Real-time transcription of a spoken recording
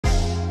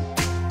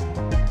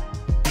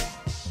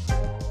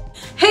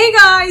Hey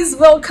guys,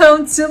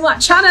 welcome to my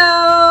channel.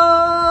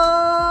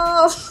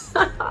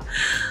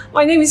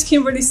 My name is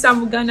Kimberly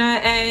Samugana,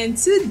 and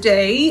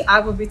today I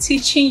will be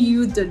teaching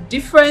you the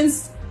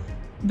difference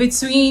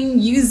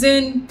between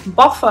using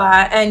Buffer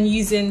and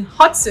using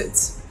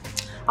Hootsuite.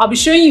 I'll be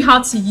showing you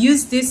how to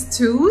use these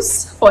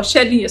tools for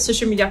sharing your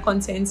social media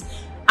content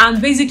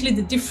and basically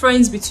the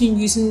difference between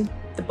using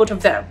the both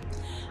of them.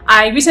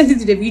 I recently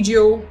did a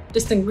video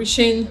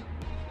distinguishing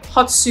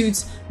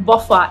Hootsuite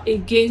Buffer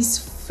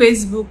against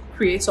Facebook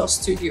Creator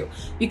Studio.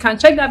 You can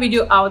check that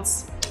video out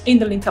in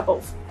the link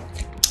above.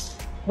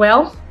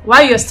 Well,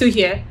 while you're still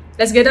here,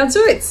 let's get down to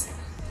it.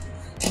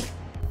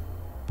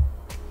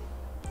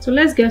 So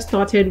let's get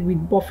started with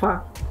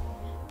Buffer.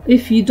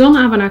 If you don't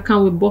have an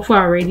account with Buffer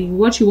already,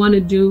 what you want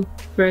to do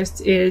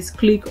first is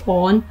click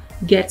on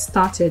Get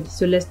Started.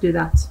 So let's do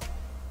that.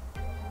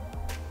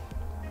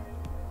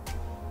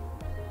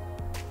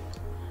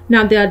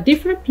 Now there are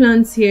different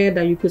plans here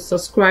that you could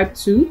subscribe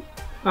to.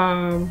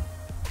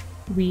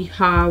 We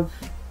have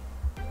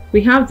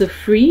the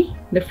free,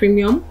 the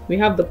freemium, we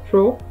have the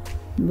pro,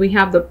 we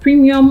have the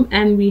premium,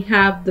 and we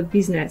have the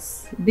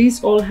business.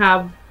 These all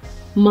have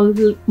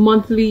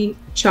monthly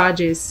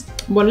charges,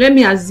 but let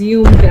me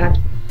assume that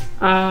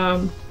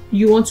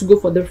you want to go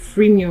for the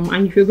freemium.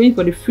 And if you're going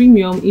for the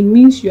freemium, it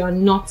means you are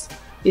not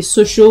a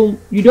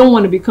you don't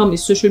want to become a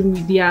social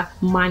media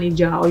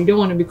manager, or you don't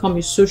want to become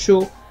a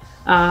social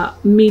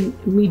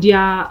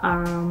media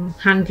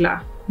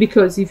handler.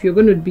 Because if you're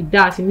going to be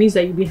that, it means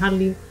that you'll be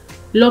handling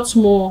lots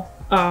more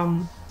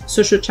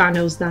social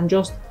channels than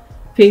just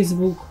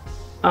Facebook,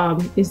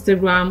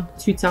 Instagram,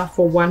 Twitter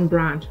for one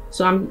brand.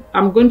 So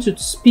I'm going to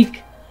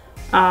speak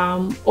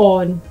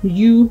on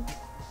you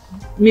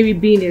maybe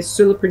being a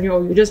solopreneur,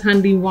 or you're just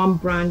handling one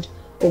brand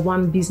or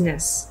one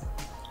business.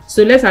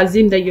 So let's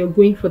assume that you're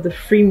going for the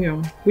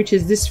freemium, which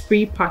is this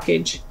free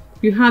package.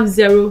 You have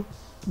zero,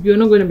 you're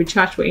not going to be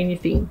charged for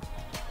anything,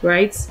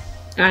 right?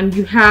 And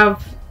you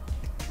have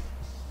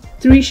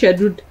 10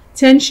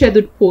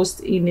 scheduled posts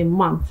in a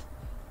month.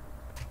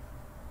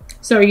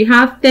 So you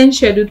have 10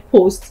 scheduled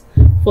posts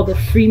for the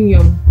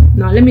freemium.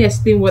 Now let me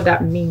explain what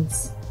that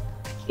means.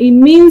 It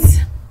means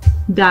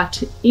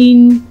that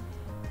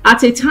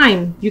at a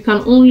time you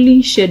can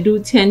only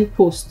schedule 10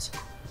 posts.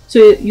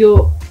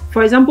 So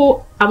for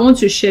example, I want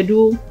to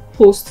schedule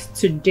posts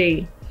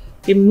today.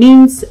 It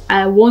means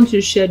I want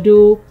to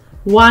schedule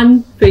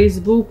one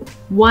Facebook,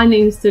 one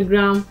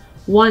Instagram,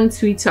 one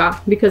Twitter,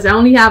 because I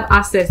only have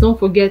access, don't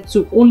forget,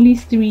 to only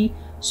 3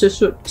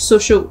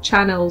 social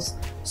channels.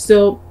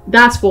 So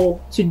that's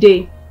for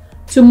today.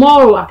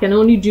 Tomorrow I can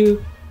only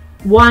do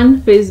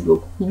one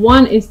Facebook,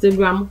 one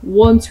Instagram,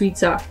 one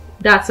Twitter.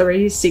 That's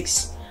already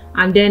 6.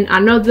 And then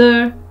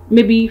another,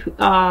 maybe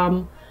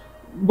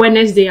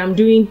Wednesday I'm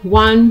doing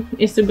one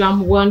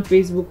Instagram, one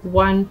Facebook,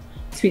 one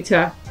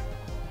Twitter.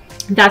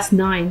 That's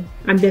 9.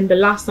 And then the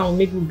last one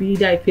maybe will be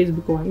either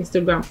Facebook or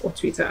Instagram or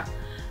Twitter.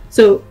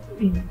 So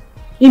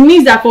it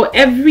means that for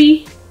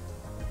every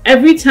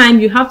time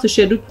you have to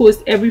schedule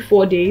posts every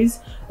 4 days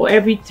or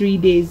every 3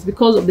 days,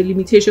 because of the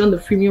limitation the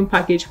freemium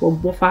package for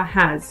Buffer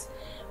has,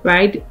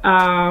 right?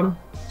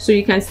 So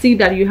you can see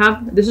that you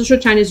have the social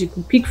channels you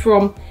can pick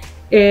from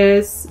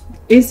is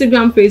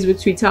Instagram,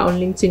 Facebook, Twitter, or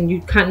LinkedIn. You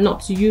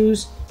cannot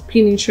use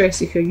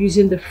Pinterest if you're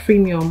using the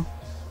freemium.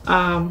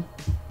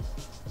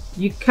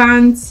 You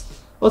can't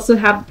also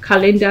have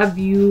calendar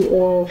view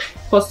or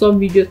custom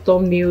video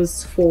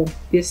thumbnails for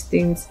these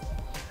things.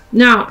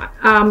 Now,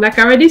 like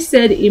I already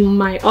said in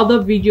my other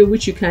video,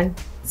 which you can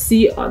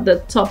see on the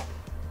top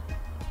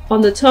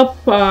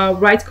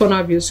right corner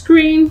of your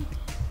screen,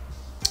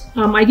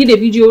 I did a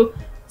video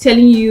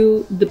telling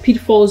you the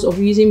pitfalls of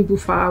using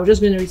Buffer. I'm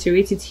just going to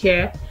reiterate it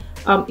here.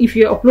 If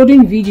you're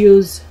uploading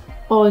videos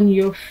on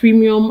your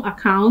freemium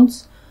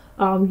account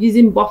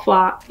using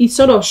Buffer, it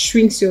sort of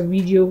shrinks your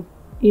video.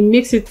 It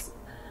makes it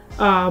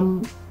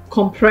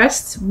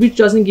compressed, which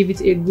doesn't give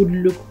it a good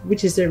look,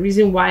 which is the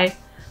reason why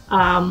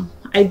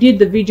I did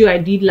the video I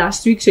did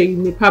last week, so you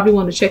may probably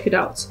want to check it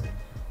out.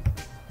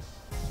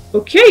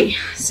 Okay,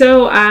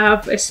 so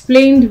I've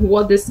explained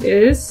what this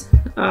is.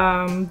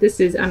 This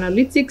is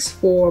analytics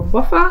for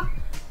Buffer,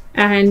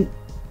 and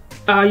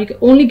you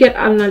only get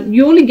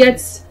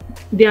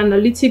the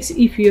analytics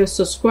if you're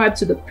subscribed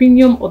to the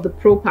premium or the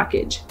pro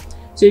package.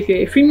 So if you're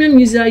a freemium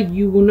user,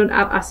 you will not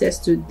have access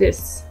to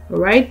this. All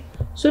right,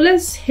 so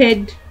let's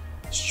head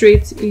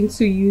straight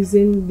into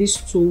using this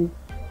tool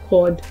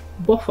called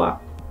Buffer.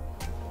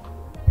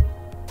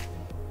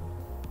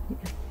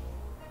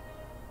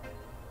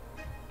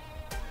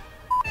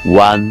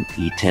 One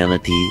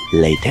eternity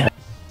later.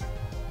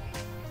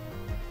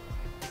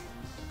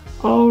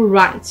 All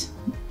right,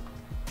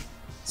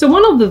 so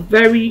one of the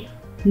very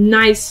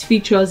nice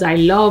features I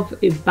love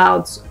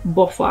about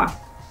Buffer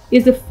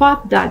is the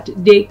fact that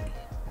they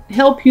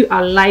help you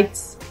highlight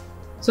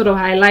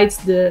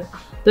the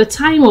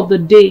time of the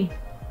day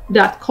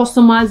that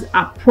customers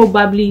are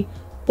probably,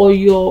 or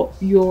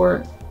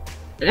your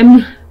let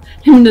me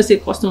not say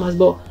customers,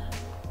 but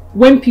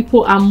when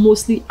people are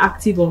mostly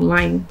active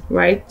online,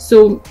 right?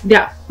 So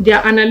their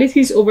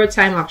analytics over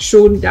time have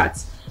shown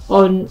that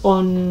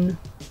so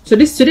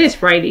today is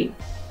Friday,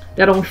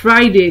 that on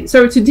Friday,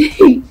 sorry,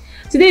 today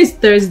is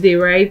Thursday,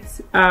 right?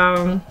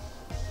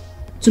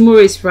 Tomorrow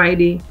is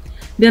Friday.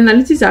 The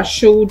analytics have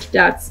showed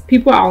that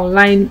people are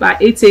online by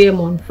 8 a.m.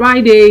 on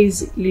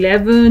Fridays,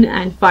 11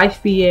 and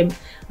 5 p.m.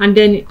 and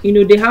then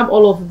they have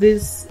all of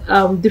these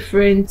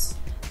different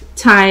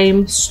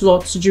time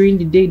slots during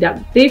the day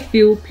that they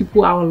feel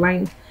people are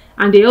online,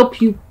 and they help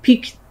you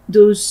pick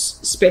those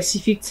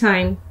specific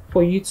time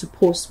for you to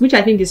post, which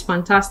I think is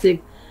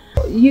fantastic.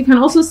 You can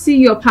also see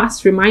your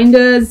past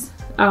reminders.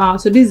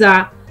 So these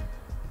are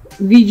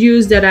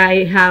videos that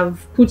I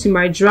have put in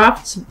my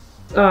draft,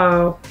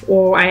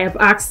 or I have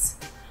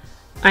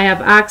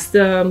asked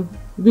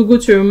Google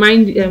to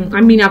remind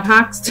I've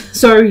asked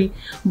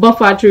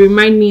Buffer to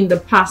remind me in the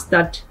past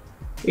that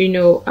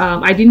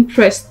I didn't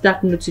press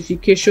that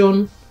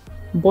notification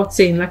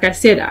button. Like I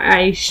said,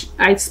 I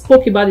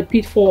spoke about the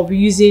pitfall of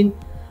using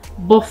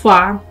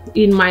Buffer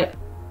in my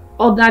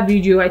other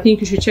video. I think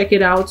you should check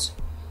it out,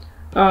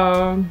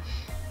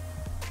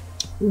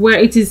 where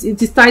it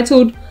is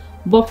titled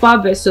Buffer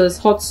versus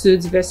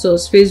Hootsuite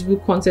versus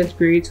Facebook content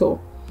creator.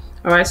 All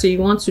right, so you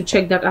want to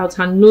check that out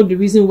and know the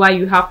reason why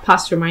you have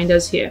past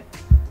reminders here.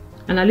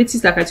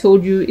 Analytics, like I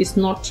told you, is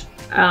not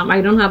I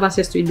don't have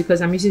access to it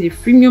because I'm using a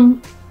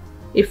freemium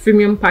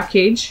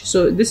package.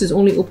 So this is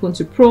only open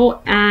to pro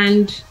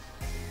and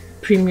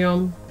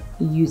premium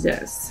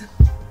users.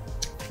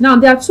 Now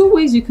there are two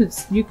ways you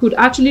could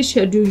actually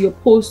schedule your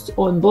post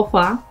on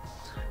Buffer.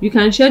 You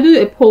can schedule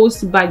a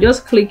post by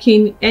just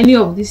clicking any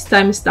of these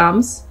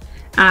timestamps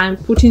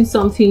and putting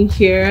something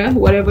here,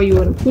 whatever you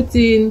want to put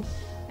in,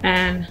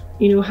 and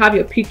have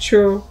your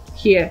picture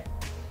here,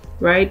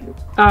 right?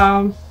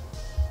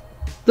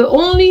 The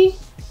only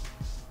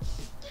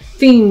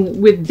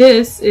thing with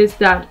this is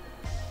that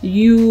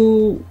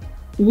you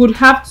would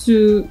have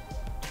to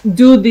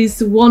do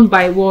this one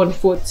by one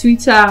for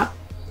Twitter,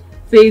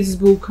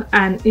 Facebook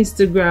and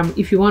Instagram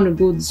if you want to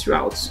go this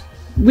route,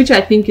 which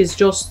I think is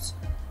just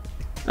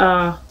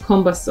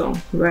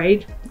cumbersome,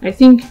 right? I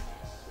think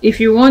if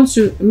you want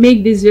to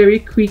make this very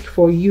quick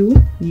for you,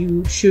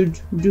 you should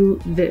do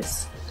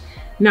this.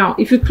 Now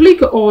if you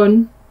click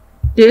on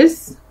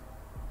this,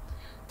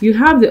 you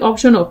have the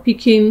option of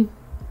picking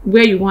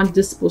where you want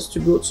this post to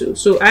go to.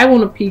 So I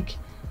want to pick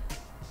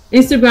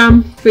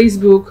Instagram,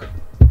 Facebook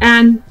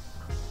and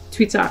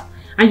Twitter,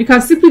 and you can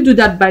simply do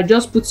that by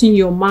just putting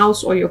your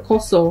mouse or your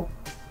cursor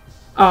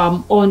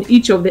on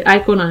each of the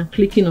icon and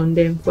clicking on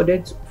them for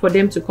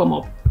them to come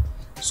up.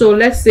 So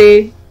let's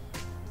say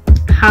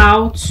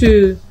how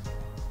to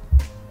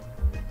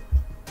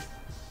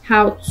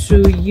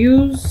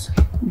use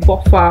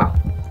Buffer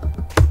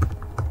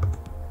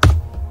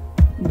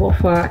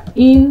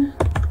in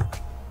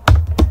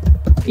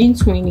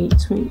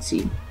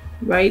 2020,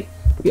 right?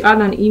 You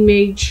add an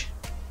image.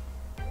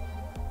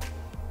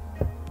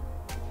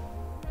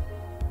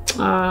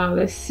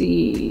 Let's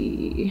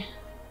see,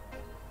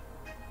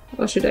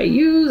 what should I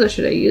use?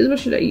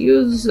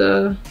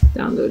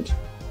 Download.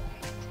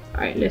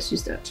 All right, let's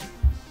use that.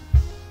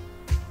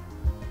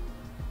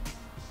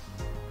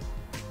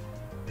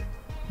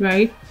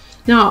 Right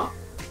now,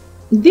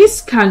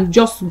 this can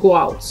just go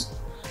out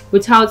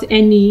without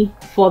any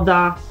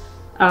further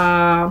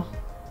and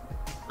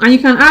you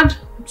can add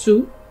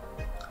two.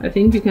 I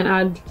think you can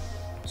add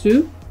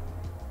two.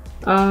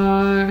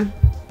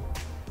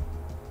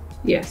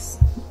 Yes,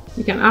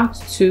 you can add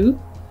two,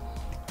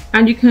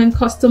 and you can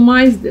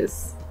customize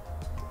this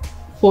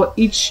for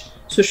each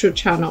social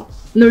channel.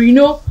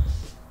 Now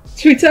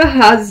Twitter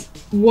has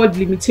word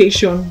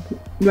limitation,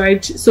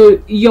 right?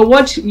 So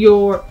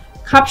your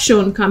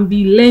caption can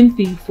be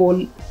lengthy for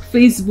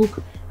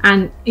Facebook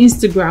and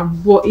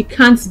Instagram, but it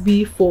can't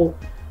be for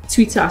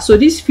Twitter. So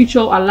this feature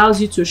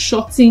allows you to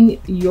shorten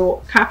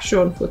your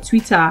caption for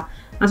Twitter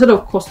and sort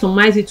of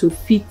customize it to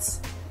fit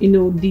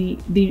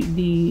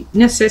the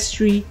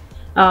necessary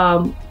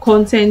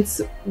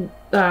content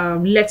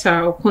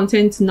letter or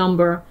content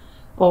number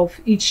of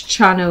each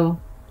channel.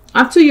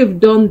 After you've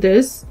done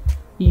this,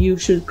 you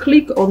should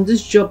click on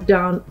this drop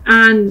down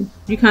and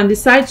you can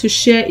decide to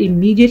share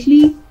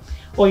immediately,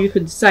 or you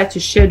could decide to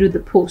schedule the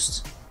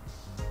post.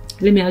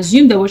 Let me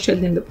assume that we're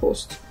scheduling the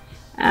post.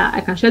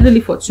 I can schedule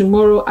it for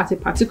tomorrow at a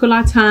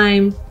particular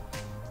time,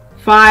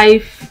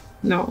 let's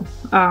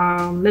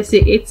say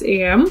 8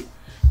 a.m.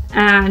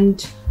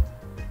 and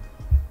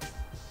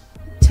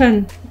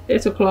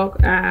 8 o'clock,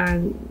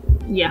 and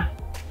yeah,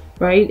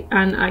 right?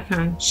 And I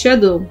can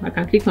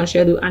click on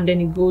schedule, and then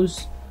it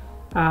goes.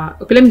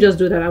 Okay, let me just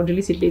do that. I'll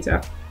delete it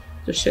later.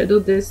 So schedule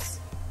this,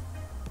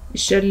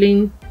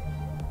 scheduling,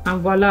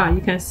 and voila,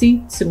 you can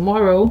see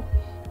tomorrow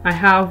I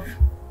have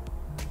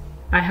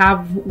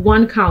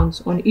one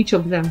count on each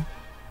of them,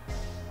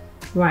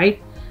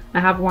 right? I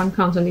have one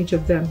count on each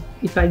of them.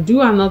 If I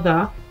do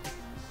another,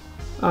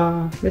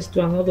 let's do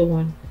another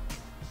one.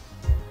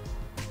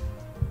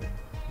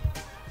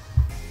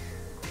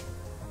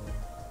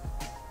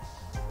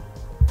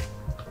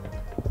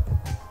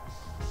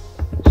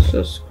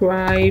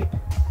 subscribe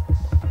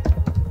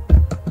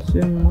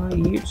to my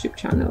YouTube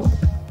channel.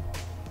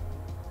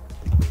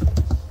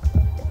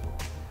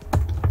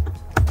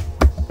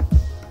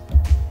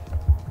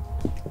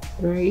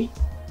 Right,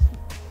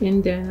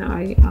 and then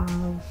I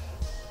have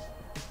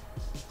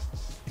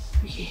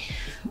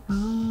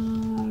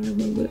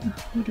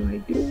what do I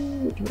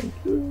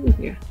do?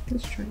 Yeah,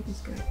 let's try this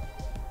guy.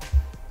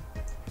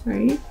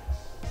 Right,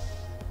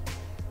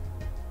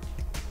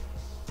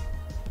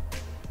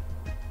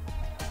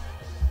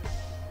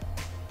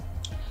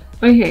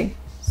 okay,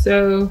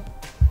 so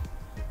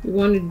we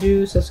want to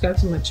do subscribe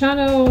to my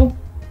channel.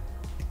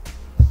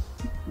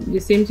 The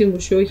same thing will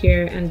show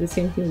here and the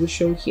same thing will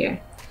show here.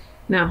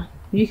 Now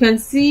you can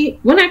see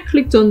when I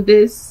clicked on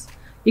this,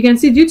 you can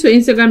see due to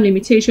Instagram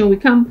limitation we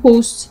can't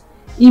post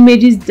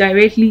images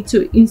directly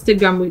to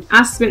Instagram with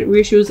aspect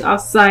ratios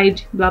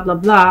outside blah blah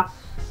blah.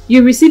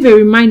 You receive a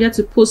reminder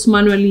to post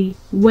manually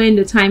when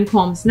the time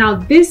comes. Now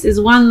this is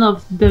one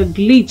of the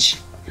glitch.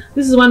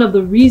 This is one of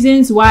the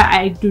reasons why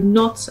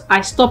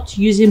I stopped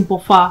using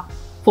Buffer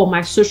for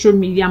my social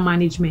media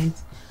management,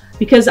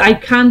 because I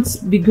can't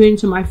be going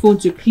to my phone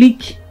to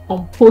click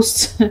on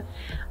post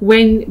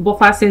when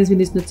Buffer sends me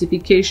this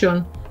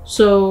notification.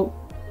 So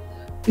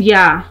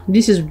yeah,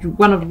 this is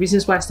one of the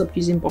reasons why I stopped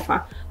using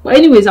Buffer. But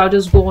anyways, I'll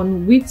just go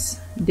on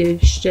with the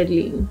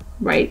scheduling,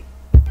 right?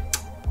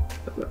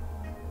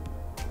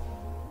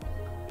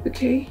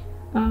 Okay,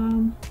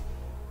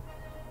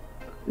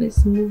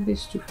 let's move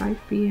this to 5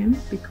 p.m.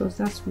 because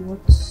that's what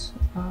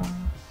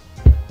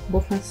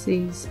Buffer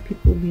says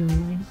people will be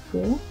online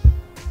for.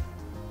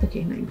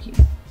 Okay, 9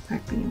 p.m.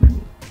 5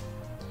 p.m.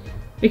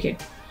 Okay,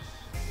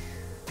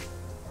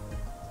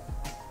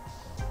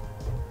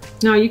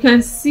 now you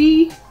can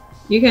see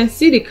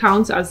the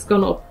count has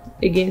gone up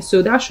again,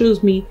 so that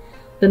shows me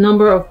the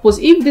number of posts.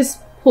 If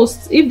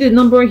the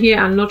number here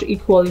are not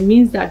equal, it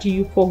means that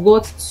you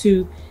forgot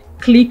to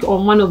click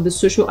on one of the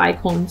social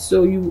icons.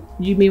 So you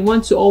may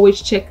want to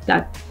always check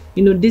that,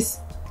 you know, this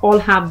all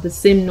have the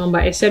same number,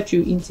 except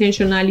you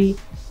intentionally,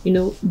 you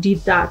know, did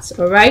that.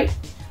 All right,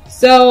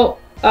 so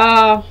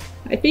I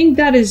think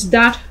that is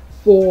that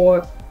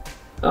for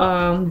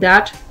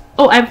that.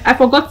 Oh, I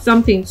forgot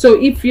something.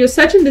 So if you're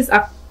setting this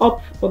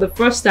up for the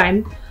first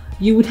time,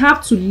 you would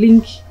have to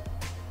link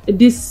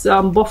this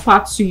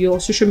Buffer to your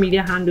social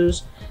media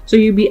handles. So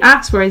you'll be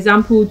asked, for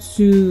example,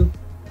 to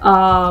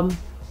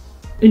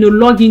you know,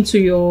 log into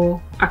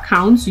your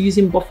account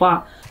using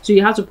Buffer. So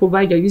you have to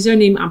provide your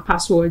username and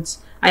passwords.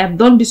 I have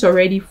done this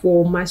already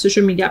for my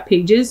social media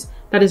pages.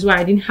 That is why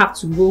I didn't have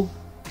to go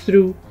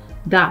through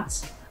that,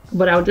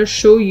 but I'll just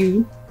show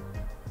you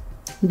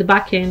the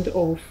back end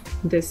of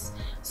this.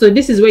 So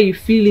this is where you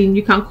fill in.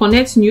 You can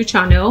connect new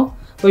channel,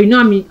 but you know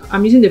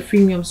I'm using the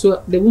freemium,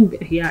 so they won't be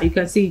here. You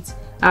can see it.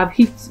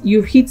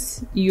 You've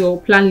hit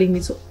your plan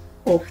limit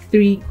of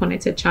 3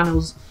 connected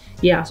channels.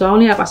 Yeah, so I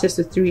only have access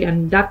to 3,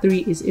 and that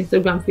 3 is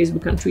Instagram,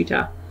 Facebook, and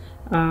Twitter,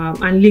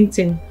 and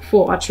LinkedIn,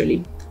 4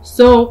 actually.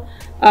 So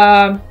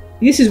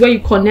this is where you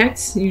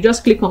connect. You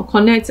just click on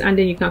connect, and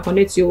then you can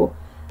connect your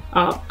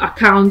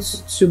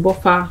accounts to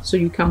Buffer, so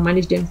you can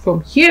manage them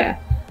from here.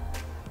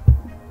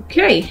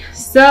 Okay,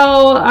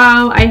 so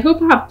I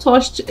hope I have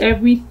touched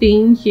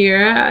everything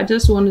here. I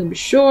just want to be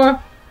sure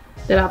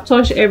that I've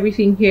touched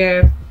everything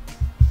here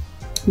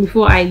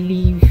before I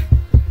leave.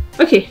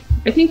 Okay,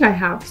 I think I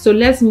have. So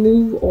let's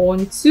move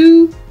on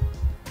to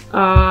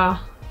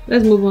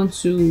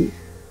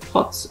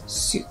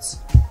Hootsuite.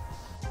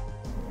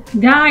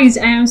 Guys,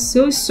 I am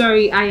so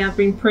sorry I have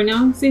been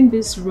pronouncing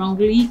this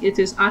wrongly. It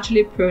is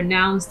actually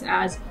pronounced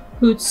as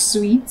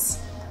Hootsuite.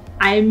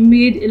 I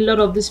made a lot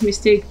of this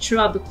mistake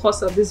throughout the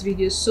course of this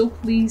video, so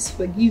please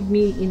forgive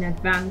me in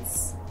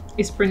advance.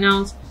 It's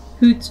pronounced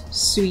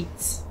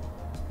Hootsuite.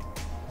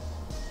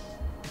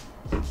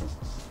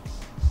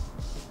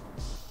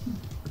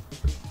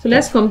 So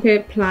let's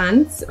compare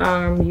plans.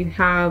 You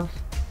have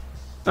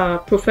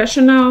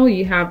professional,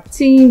 you have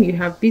team, you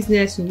have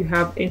business, and you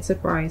have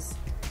enterprise.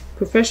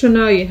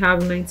 Professional, you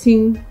have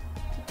 $19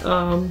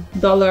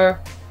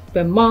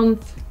 per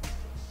month.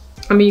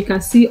 I mean, you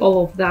can see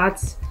all of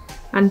that.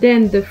 And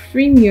then the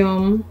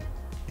freemium,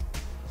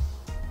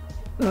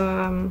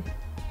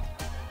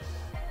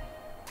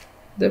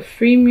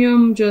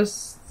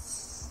 just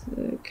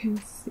can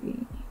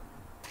see.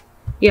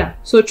 Yeah,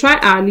 so try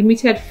our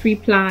limited free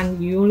plan.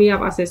 You only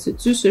have access to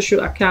 2 social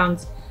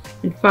accounts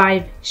and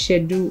 5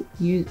 scheduled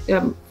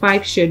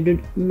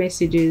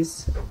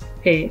messages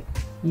per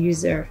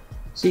user.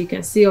 So you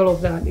can see all of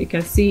that. You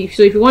can see.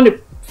 So if you want a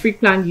free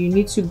plan, you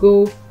need to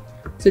go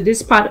to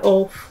this part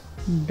of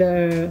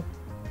the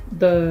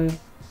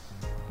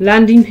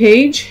landing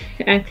page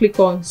and click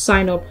on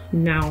sign up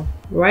now.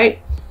 Right?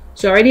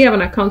 So I already have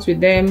an account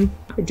with them.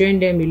 I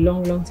joined them a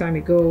long time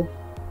ago.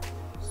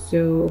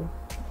 So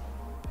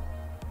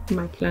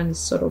my plan is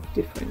sort of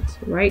different,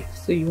 right?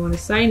 So you want to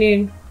sign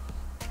in.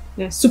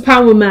 Yeah,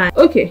 Superwoman.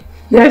 Okay,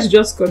 let's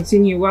just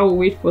continue while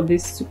we wait for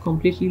this to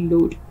completely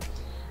load.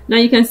 Now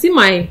you can see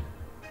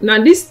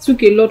now this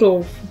took a lot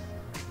of,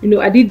 you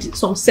know, I did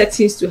some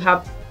settings to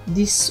have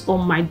this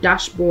on my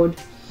dashboard.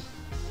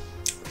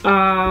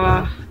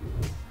 I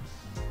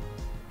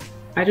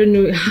don't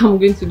know how I'm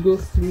going to go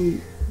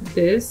through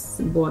this,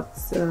 but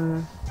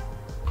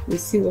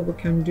let's see what we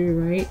can do,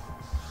 right?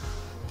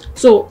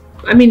 So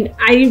I mean,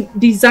 I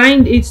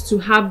designed it to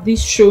have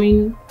this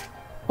showing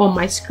on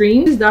my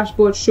screen. This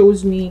dashboard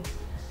shows me,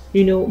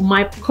 you know,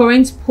 my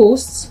current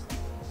posts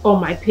on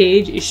my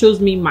page. It shows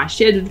me my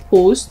scheduled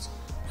posts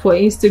for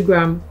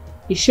Instagram.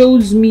 It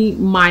shows me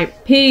my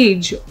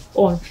page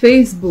on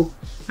Facebook,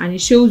 and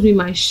it shows me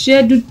my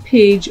scheduled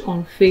page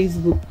on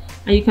Facebook.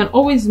 And you can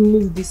always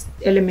move these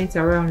elements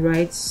around,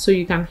 right? So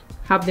you can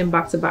have them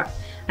back to back.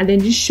 And then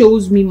this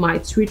shows me my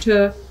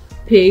Twitter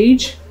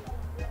page.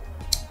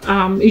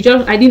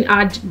 I didn't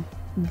add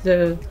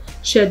the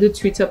scheduled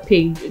Twitter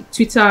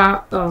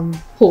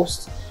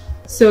post.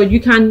 So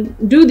you can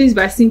do this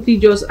by simply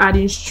just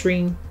adding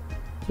string,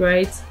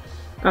 right?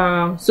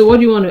 So what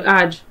do you want to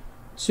add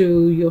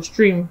to your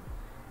stream?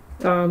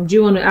 Do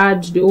you want to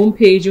add the home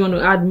page? You want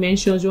to add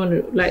mentions? You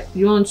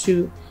want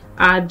to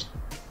add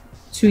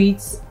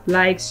tweets,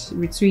 likes,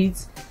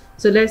 retweets?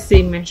 So let's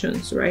say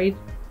mentions, right?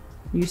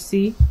 You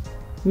see,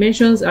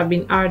 mentions have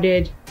been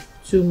added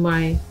to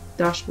my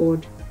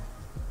dashboard.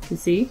 You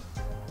see,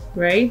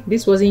 right?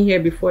 This wasn't here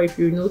before. If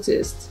you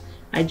noticed,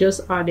 I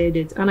just added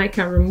it, and I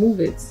can remove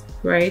it,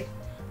 right?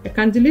 I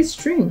can delete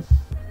string,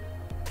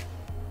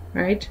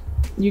 right?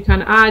 You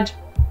can add.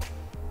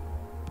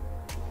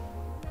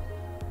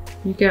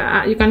 You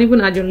can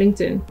even add your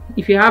LinkedIn.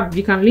 If you have,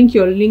 you can link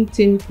your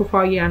LinkedIn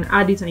profile here and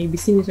add it, and you'll be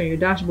seeing it on your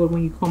dashboard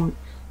when you come.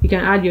 You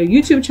can add your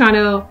YouTube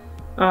channel.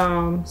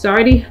 So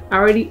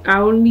I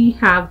only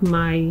have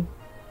my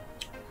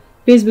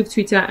Facebook,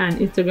 Twitter, and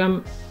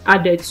Instagram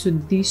added to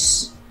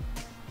this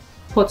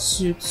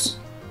Hootsuite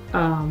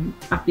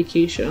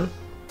application.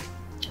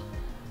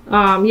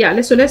 Yeah,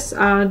 let's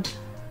add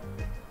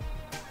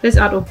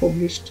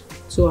unpublished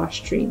to our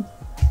stream,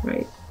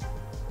 right?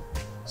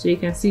 So you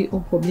can see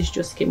unpublished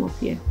just came up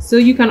here. So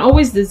you can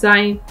always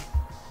design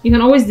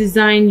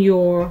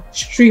your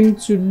stream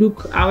to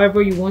look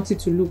however you want it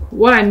to look.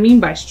 What I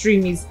mean by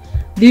stream is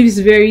these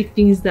very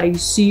things that you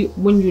see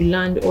when you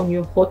land on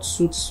your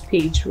Hootsuite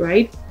page,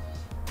 right?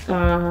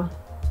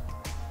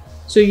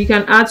 So you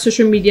can add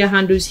social media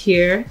handles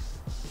here,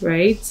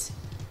 right?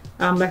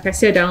 Like I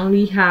said, I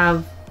only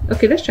have,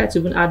 okay, let's try to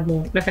even add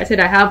more. Like I said,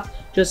 I have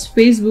just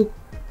Facebook,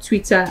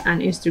 Twitter,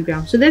 and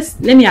Instagram. So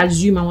let me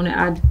assume I want to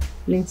add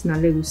LinkedIn,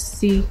 and let's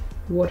see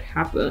what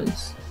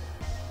happens.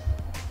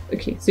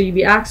 Okay, so you'll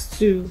be asked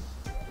to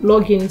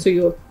log into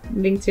your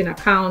LinkedIn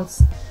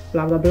accounts,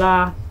 blah blah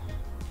blah.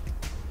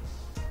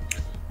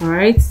 All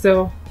right,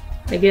 so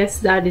I guess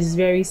that is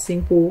very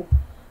simple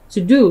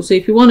to do. So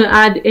if you want to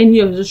add any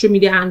of the social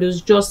media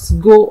handles, just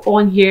go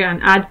on here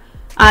and add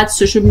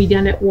social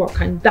media network,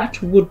 and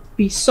that would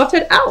be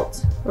sorted out.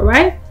 All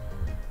right,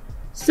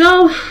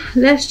 so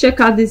let's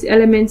check out these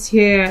elements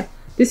here.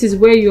 This is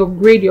where you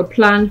upgrade your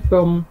plan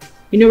from,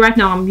 you know, right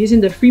now I'm using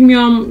the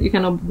freemium. You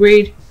can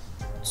upgrade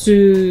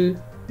to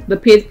the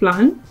paid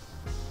plan.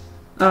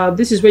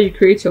 This is where you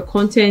create your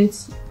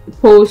content,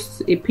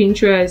 post a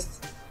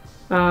Pinterest,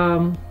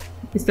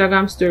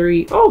 Instagram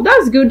story. Oh,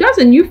 that's good. That's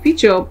a new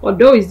feature,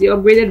 although it's the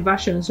upgraded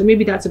version, so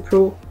maybe that's a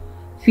pro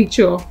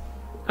feature.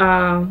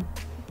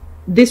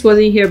 This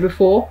wasn't here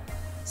before,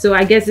 so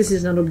I guess this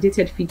is an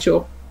updated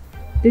feature.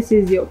 This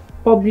is your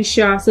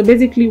publisher. So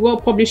basically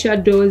what publisher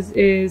does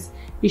is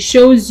it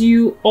shows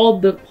you all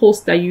the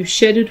posts that you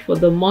scheduled for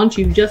the month.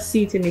 You just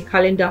see it in a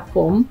calendar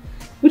form,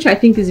 which I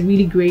think is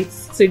really great.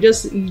 So it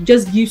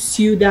just gives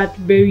you that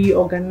very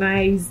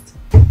organized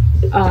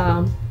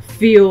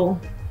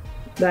feel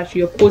that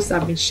your posts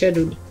have been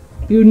scheduled.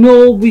 You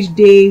know which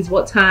days,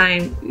 what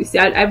time. You see,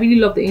 I really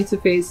love the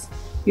interface.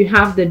 You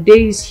have the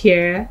days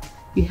here,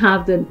 you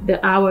have the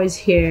hours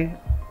here,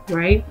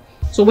 right?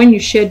 So when you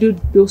schedule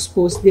those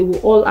posts, they will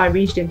all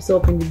arrange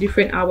themselves in the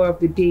different hour of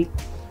the day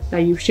that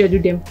you've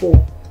scheduled them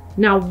for.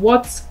 Now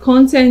what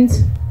content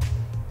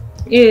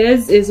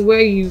is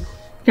where you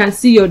can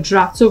see your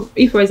draft. So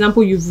if, for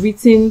example, you've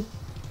written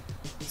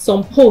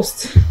some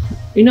posts,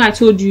 you know, I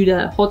told you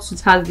that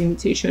Hootsuite has the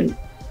invitation.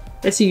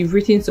 Let's say you've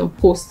written some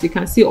posts, you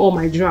can see all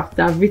my drafts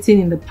that I've written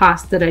in the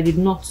past that I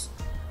didn't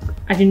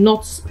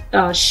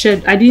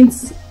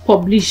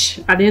publish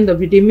at the end of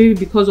the day, maybe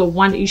because of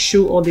one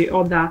issue or the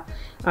other.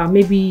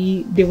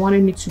 Maybe they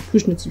wanted me to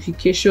push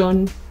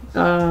notification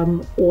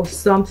or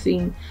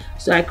something,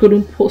 so I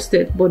couldn't post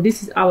it. But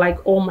this is like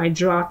all my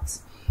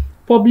drafts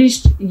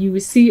published. You will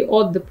see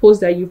all the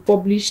posts that you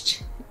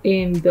published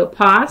in the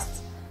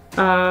past.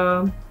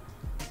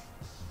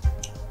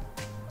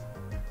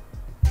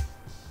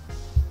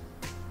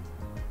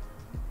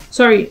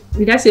 Sorry,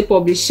 did I say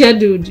published?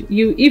 Scheduled.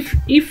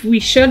 If we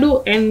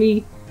schedule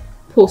any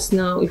post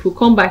now, if we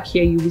come back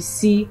here, you will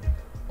see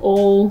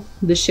all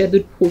the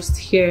scheduled posts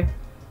here.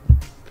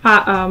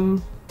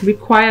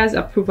 Requires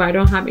approval. I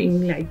don't have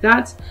anything like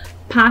that.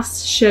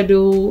 Past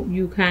schedule,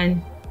 you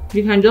can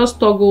just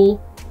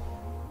toggle.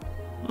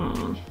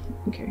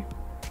 Okay,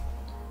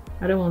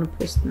 I don't want to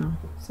post now,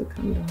 so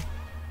calm down.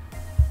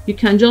 you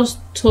can just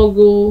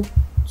toggle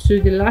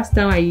to the last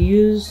time I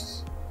used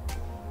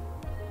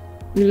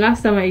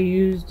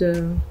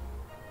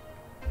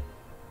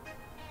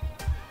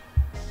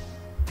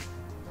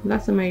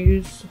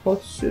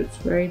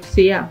Hootsuite, right?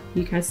 So yeah,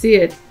 you can see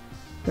it,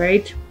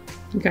 right?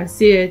 You can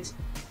see it.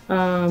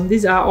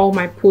 These are all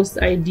my posts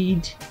I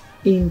did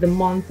in the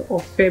month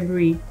of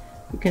February.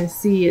 You can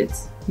see it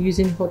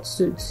using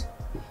Hootsuite,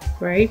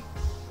 right?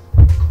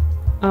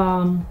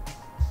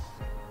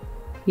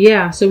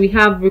 Yeah, so we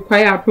have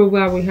required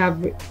approval, we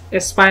have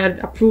expired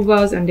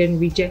approvals, and then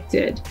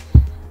rejected.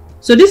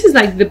 So this is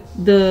like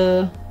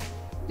the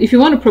if you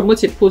want to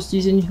promote a post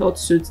using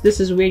Hootsuite, this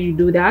is where you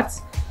do that.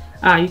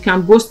 You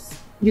can boost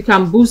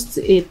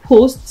a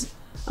post,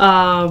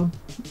 do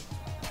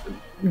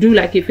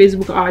like a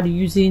Facebook ad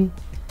using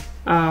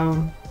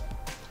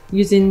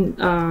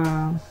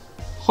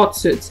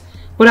Hootsuite.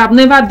 But I've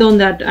never done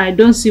that. I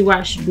don't see why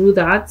I should do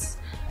that.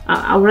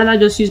 I would rather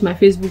just use my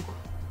Facebook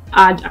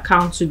ad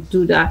account to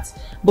do that.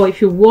 But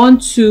if you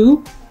want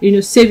to,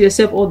 save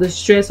yourself all the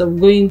stress of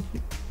going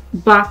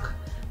back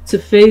to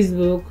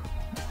Facebook,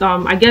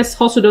 I guess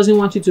Hootsuite doesn't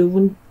want you to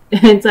even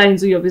enter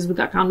into your Facebook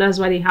account. That's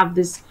why they have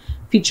this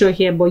feature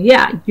here. But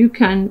yeah, you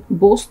can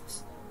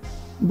boost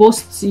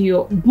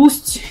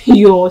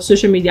your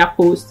social media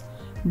post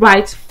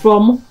right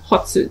from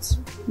Hootsuite,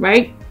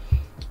 right?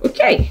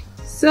 Okay,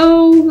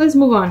 so let's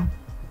move on.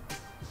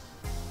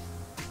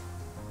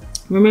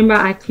 Remember,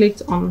 I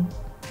clicked on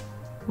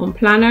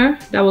planner.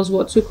 That was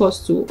what took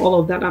us to all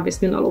of that. I've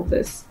explained all of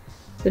this.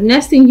 The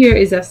next thing here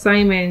is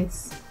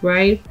assignments,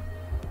 right?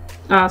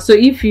 So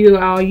if you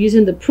are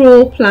using the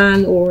pro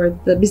plan or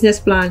the business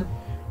plan,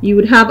 you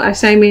would have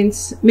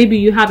assignments. Maybe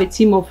you have a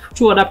team of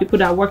 2 other people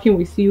that are working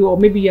with you, or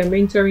maybe you're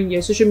mentoring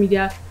your social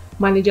media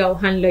manager or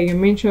handler, you're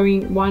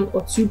mentoring 1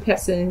 or 2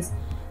 persons.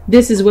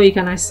 This is where you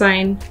can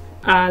assign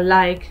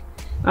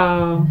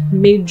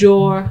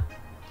major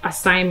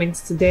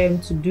assignments to them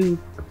to do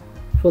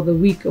for the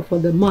week or for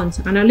the month.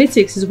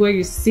 Analytics is where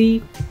you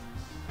see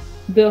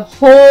the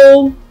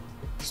whole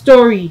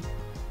story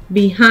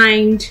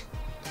behind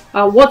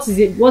what's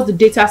the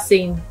data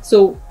saying.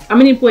 So how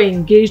many people are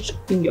engaged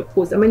in your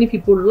post, how many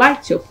people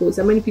liked your post,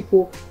 how many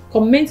people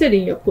commented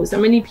in your post, how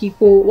many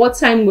people, what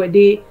time were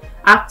they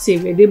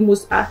active, were they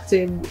most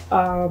active,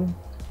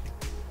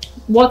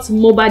 what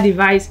mobile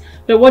device,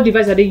 what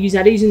device are they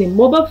using? Are they using a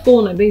mobile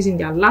phone? Are they using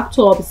their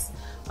laptops?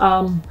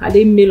 Are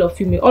they male or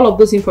female? All of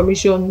those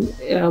information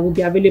will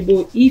be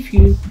available if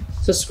you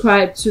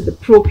subscribe to the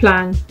pro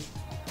plan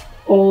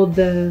or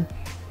the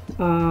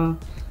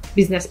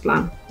business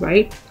plan,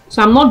 right?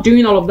 So I'm not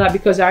doing all of that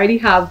because I already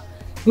have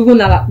Google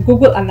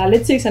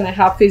Analytics and I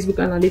have Facebook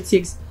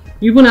Analytics.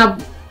 You even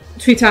have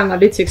Twitter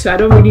Analytics, so I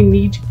don't really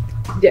need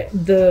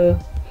the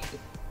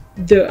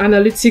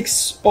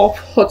analytics of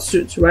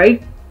Hootsuite,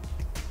 right?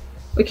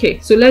 Okay,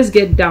 so let's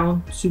get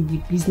down to the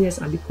business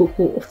and the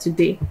cocoa of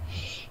today.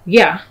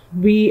 Yeah,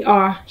 we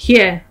are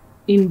here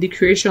in the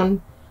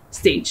creation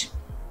stage.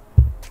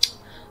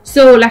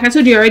 So like I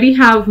told you, I already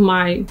have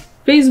my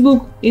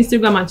Facebook,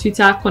 Instagram, and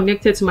Twitter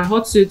connected to my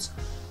Hootsuite.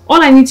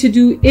 All I need to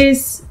do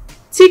is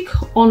tick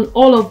on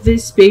all of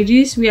these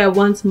pages where I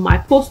want my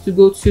post to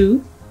go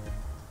to.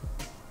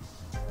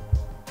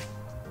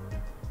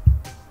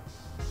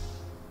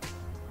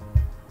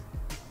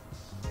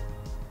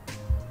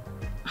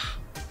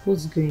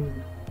 What's going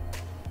on?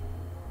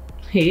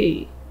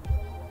 Hey.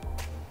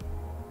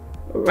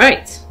 All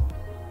right.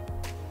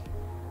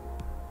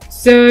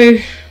 So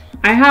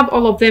I have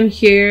all of them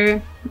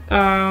here.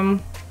 I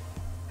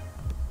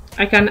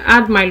can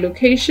add my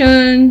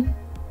location.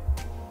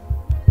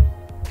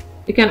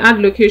 You can add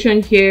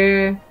location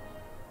here.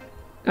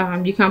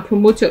 You can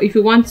promote if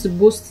you want to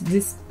boost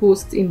this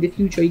post in the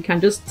future, you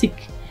can just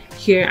tick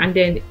here, and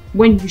then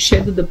when you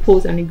schedule the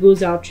post and it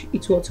goes out,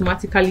 it will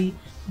automatically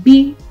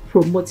be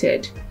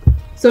promoted.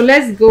 So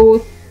let's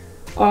go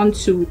on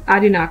to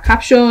adding our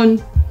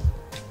caption.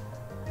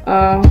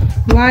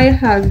 Why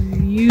have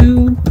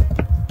you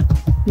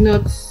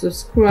not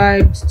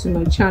subscribed to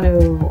my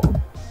channel?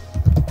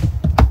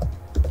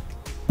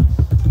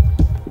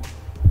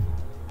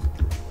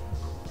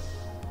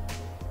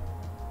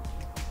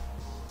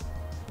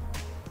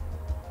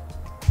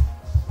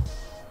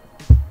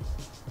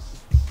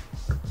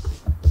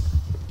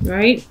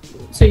 Right,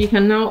 so you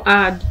can now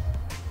add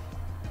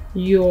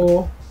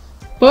your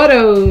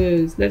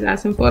photos. Let's add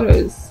some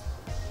photos.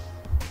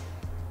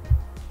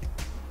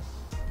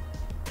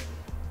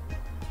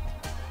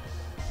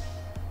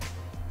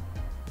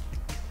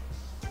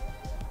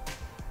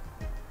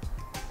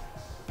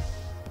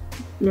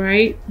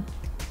 Right,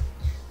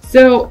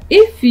 so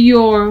if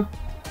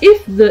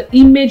the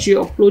image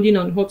you're uploading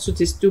on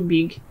Hootsuite is too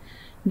big,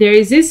 there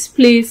is this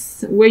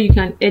place where you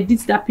can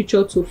edit that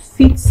picture to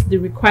fit the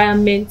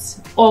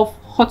requirements of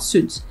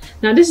Hootsuite.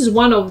 Now this is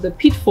one of the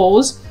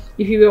pitfalls.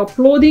 If you were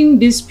uploading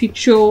this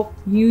picture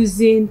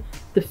using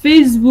the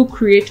Facebook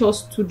Creator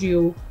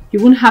Studio, you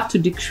wouldn't have to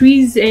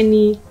decrease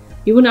any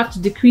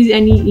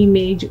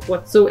image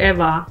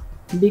whatsoever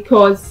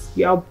because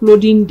you're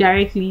uploading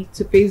directly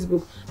to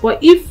Facebook.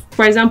 But if,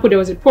 for example, there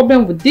was a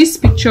problem with this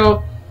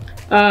picture,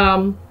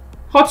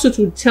 Hootsuite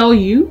will tell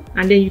you,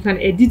 and then you can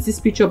edit this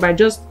picture by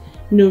just,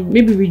 you know,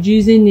 maybe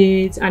reducing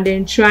it and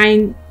then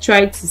try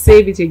to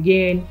save it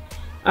again,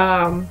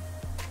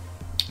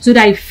 so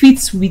that it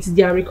fits with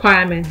their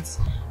requirements.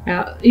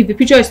 If the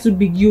picture is too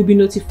big, you'll be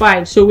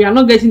notified. So we are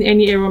not getting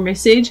any error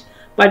message,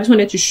 but I just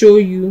wanted to show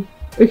you.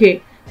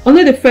 Okay,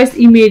 only the first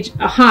image.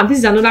 This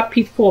is another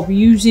pitfall of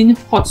using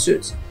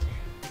Hootsuite.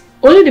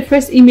 Only the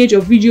first image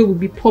or video will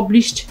be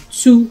published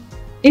to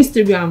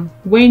Instagram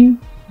when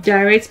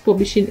direct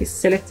publishing is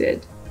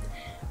selected,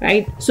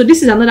 right? So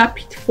this is another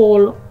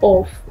pitfall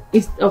of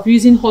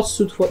using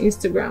Hootsuite for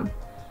Instagram,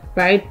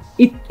 right?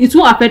 It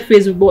won't affect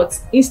Facebook, but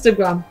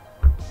Instagram,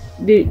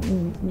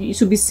 it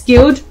should be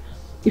scaled.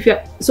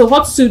 So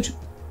Hootsuite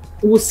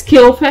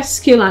will first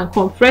scale and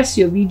compress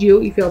your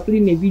video. If you're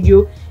uploading a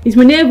video, it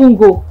may never even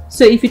go.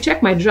 So if you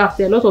check my draft,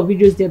 there are a lot of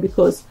videos there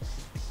because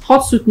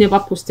Hootsuite never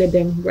posted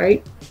them,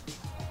 right?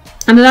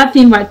 Another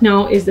thing right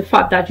now is the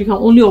fact that you can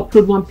only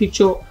upload one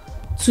picture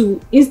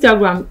to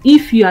Instagram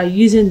if you are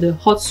using the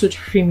Hootsuite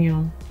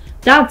Premium.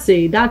 That's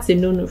a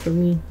no-no for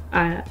me.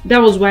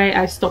 That was why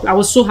I stopped. I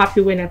was so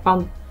happy when I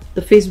found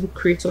the Facebook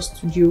Creator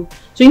Studio.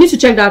 So you need to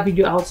check that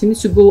video out. You need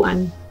to go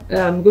and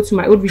go to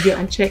my old video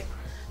and check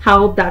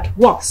how that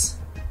works.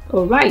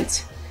 All right.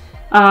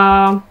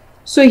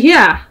 So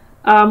yeah,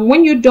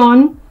 when you're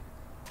done,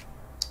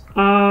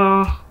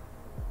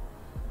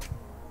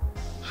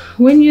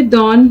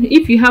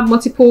 if you have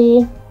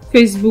multiple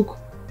Facebook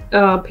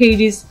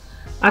pages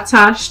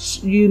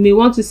attached, you may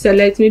want to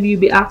select, maybe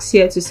you'll be asked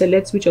here to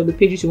select which of the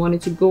pages you want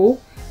it to go,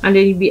 and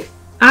then you'll be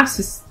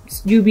asked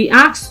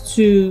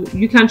to,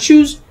 you can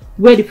choose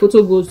where the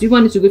photo goes. Do you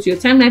want it to go to your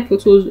timeline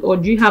photos, or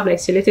do you have like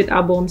selected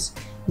albums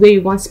where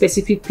you want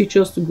specific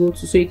pictures to go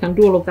to? So you can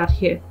do all of that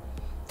here.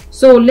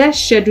 So let's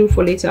schedule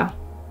for later.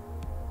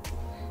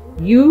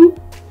 You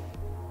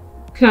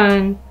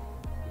can,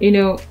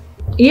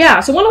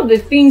 so one of the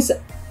things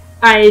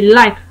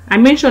I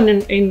mentioned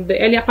in the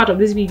earlier part of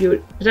this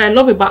video that I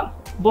love about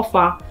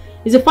Buffer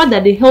is the fact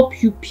that they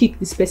help you pick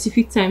the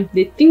specific time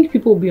they think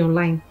people will be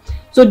online.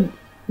 So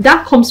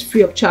that comes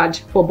free of charge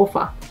for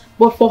Buffer.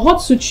 But for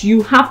Hootsuite,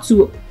 you have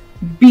to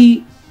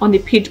be on a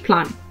paid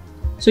plan.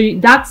 So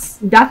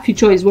that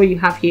feature is what you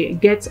have here.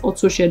 Get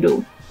auto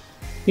schedule.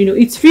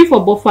 It's free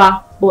for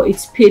Buffer, but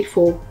it's paid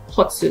for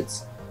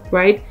Hootsuite,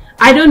 right?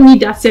 I don't need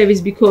that service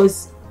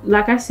because,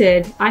 like I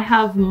said, I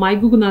have my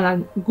Google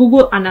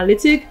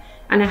Analytics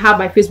and I have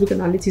my Facebook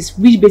Analytics,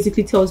 which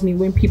basically tells me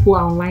when people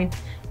are online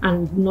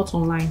and not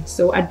online.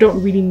 So I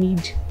don't really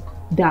need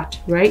that,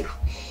 right?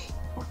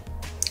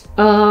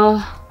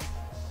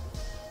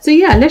 So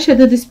yeah, let's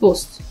schedule this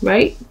post,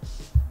 right?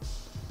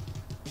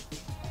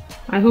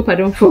 I hope I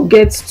don't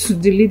forget to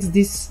delete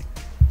this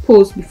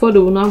post before they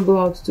will not go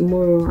out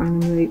tomorrow.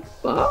 And I'm like,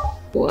 oh,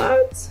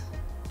 what?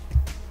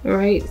 All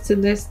right, so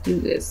let's do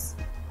this.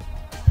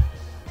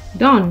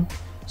 Done.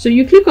 So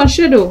you click on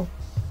schedule,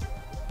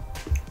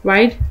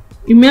 right?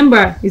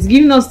 Remember, it's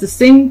giving us the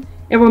same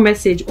error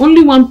message.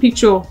 Only one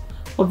picture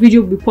or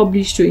video will be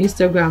published to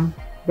Instagram,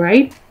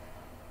 right?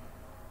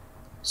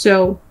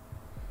 So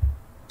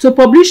to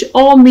publish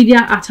all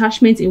media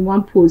attachments in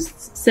one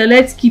post,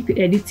 select keep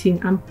editing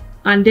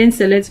and then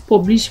select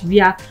publish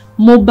via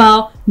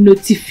mobile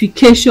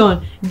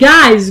notification.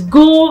 Guys,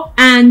 go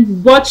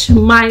and watch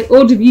my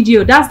old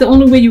video. That's the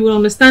only way you will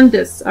understand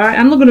this. All right,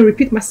 I'm not going to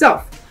repeat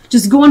myself.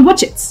 Just go and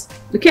watch it.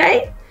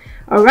 Okay.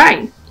 All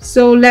right,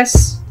 so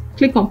let's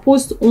click on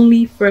post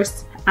only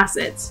first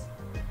assets.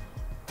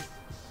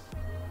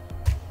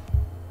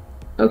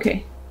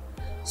 Okay,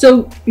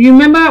 so you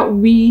remember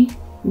we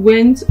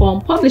went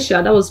on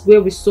publisher. That was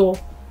where we saw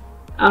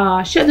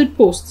scheduled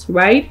posts,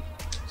 right?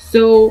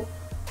 So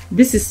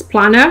this is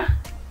planner,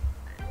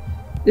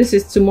 this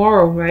is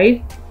tomorrow,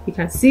 right? You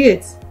can see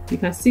it. You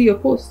can see your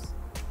post.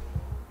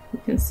 You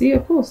can see your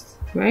post,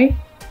 right?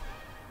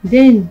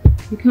 Then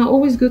you can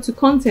always go to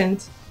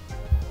content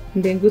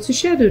and then go to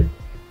schedule.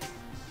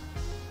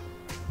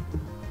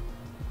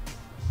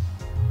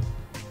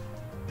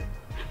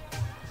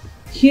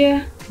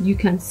 Here you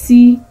can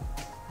see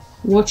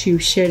what you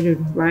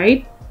scheduled,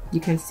 right? You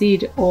can see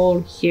it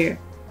all here.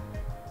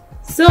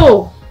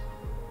 So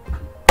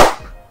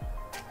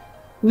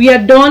we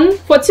are done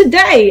for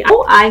today.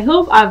 I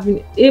hope I've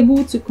been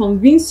able to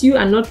convince you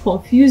and not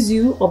confuse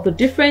you of the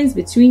difference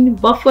between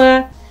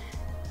Buffer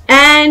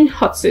and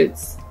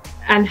Hootsuite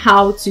and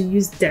how to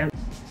use them.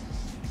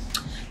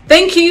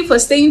 Thank you for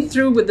staying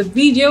through with the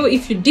video.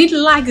 If you did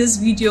like this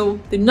video,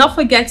 do not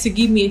forget to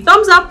give me a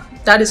thumbs up.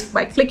 That is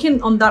by clicking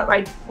on that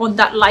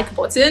like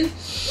button.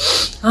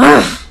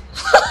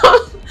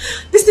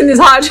 This thing is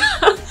hard.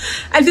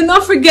 And do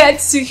not forget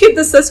to hit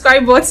the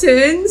subscribe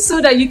button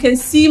so that you can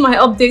see my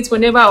updates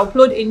whenever I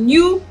upload a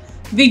new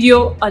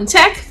video on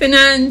tech,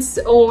 finance,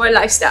 or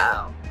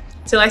lifestyle.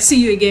 Till I see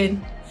you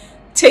again,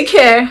 take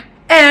care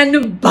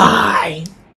and bye.